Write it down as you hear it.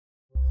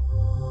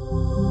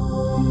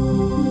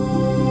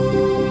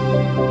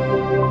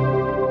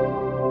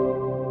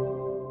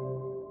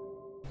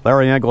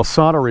Larry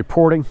Anglisano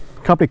reporting.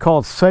 A company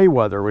called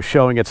SayWeather was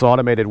showing its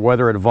automated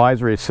weather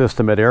advisory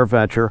system at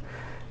AirVenture.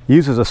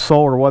 Uses a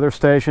solar weather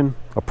station,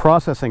 a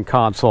processing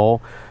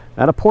console,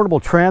 and a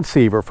portable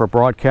transceiver for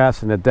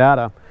broadcasting the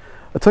data.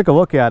 I took a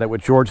look at it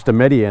with George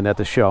Domedion at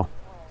the show.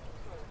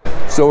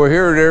 So we're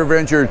here at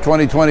AirVenture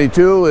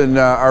 2022 and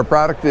our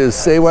product is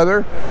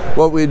SayWeather.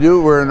 What we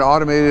do, we're an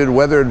automated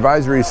weather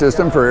advisory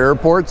system for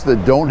airports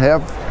that don't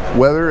have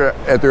weather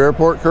at their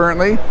airport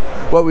currently.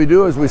 What we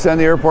do is we send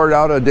the airport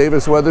out a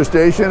Davis weather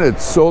station.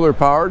 It's solar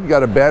powered,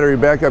 got a battery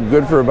backup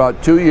good for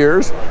about 2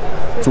 years.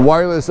 It's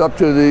wireless up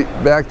to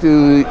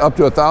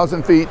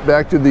 1,000 feet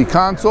back to the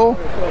console.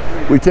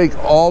 We take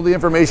all the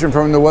information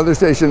from the weather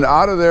station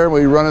out of there and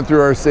we run it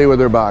through our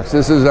SayWeather box.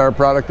 This is our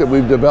product that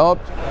we've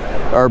developed,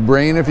 our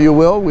brain if you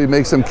will. We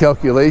make some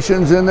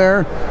calculations in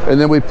there and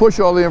then we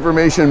push all the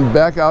information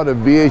back out of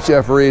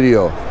VHF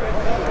radio.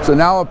 So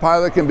now a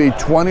pilot can be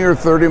 20 or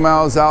 30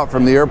 miles out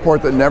from the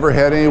airport that never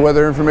had any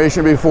weather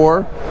information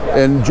before,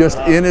 and just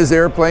in his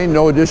airplane,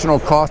 no additional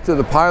cost to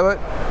the pilot.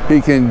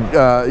 He can,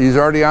 he's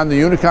already on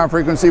the Unicom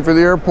frequency for the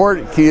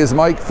airport, key his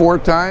mic 4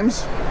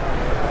 times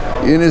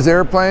in his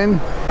airplane.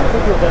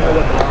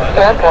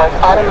 Airport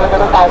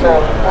automated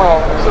advisory,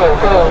 wind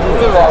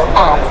 230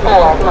 at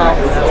 4 knots,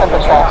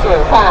 temperature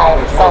 25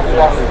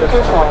 Celsius,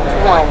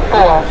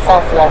 2.14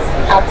 Celsius,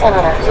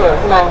 altimeter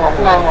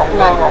 290,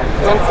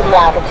 density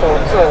altitude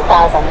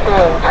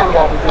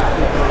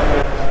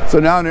 2,300. So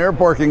now an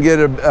airport can get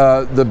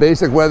the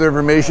basic weather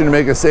information to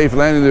make a safe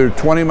landing. They're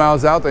 20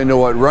 miles out, they know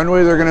what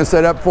runway they're going to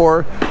set up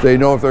for, they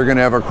know if they're going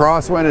to have a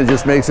crosswind. It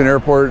just makes an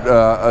airport,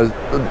 a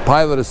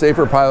pilot a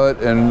safer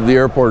pilot, and the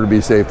airport will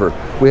be safer.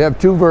 We have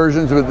 2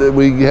 versions.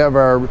 We have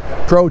our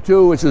Pro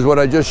 2, which is what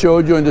I just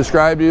showed you and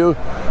described to you,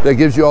 that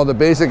gives you all the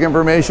basic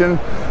information,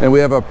 and we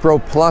have a Pro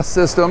Plus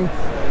system.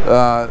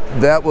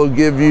 That will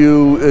give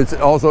you, it's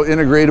also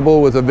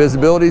integratable with a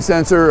visibility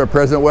sensor, a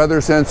present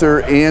weather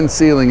sensor, and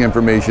ceiling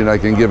information I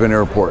can give an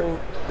airport.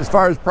 As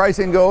far as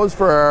pricing goes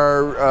for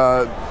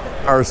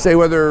our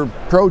SayWeather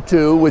Pro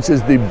 2, which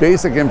is the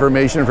basic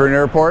information for an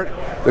airport,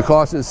 the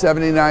cost is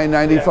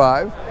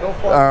 $79.95.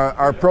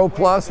 Our Pro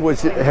Plus,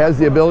 which has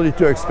the ability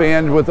to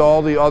expand with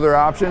all the other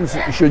options,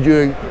 should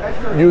you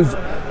use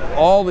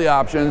all the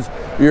options,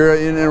 you're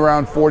in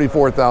around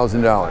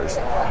 $44,000.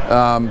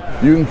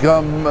 You can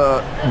come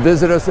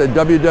visit us at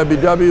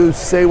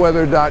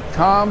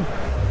www.sayweather.com.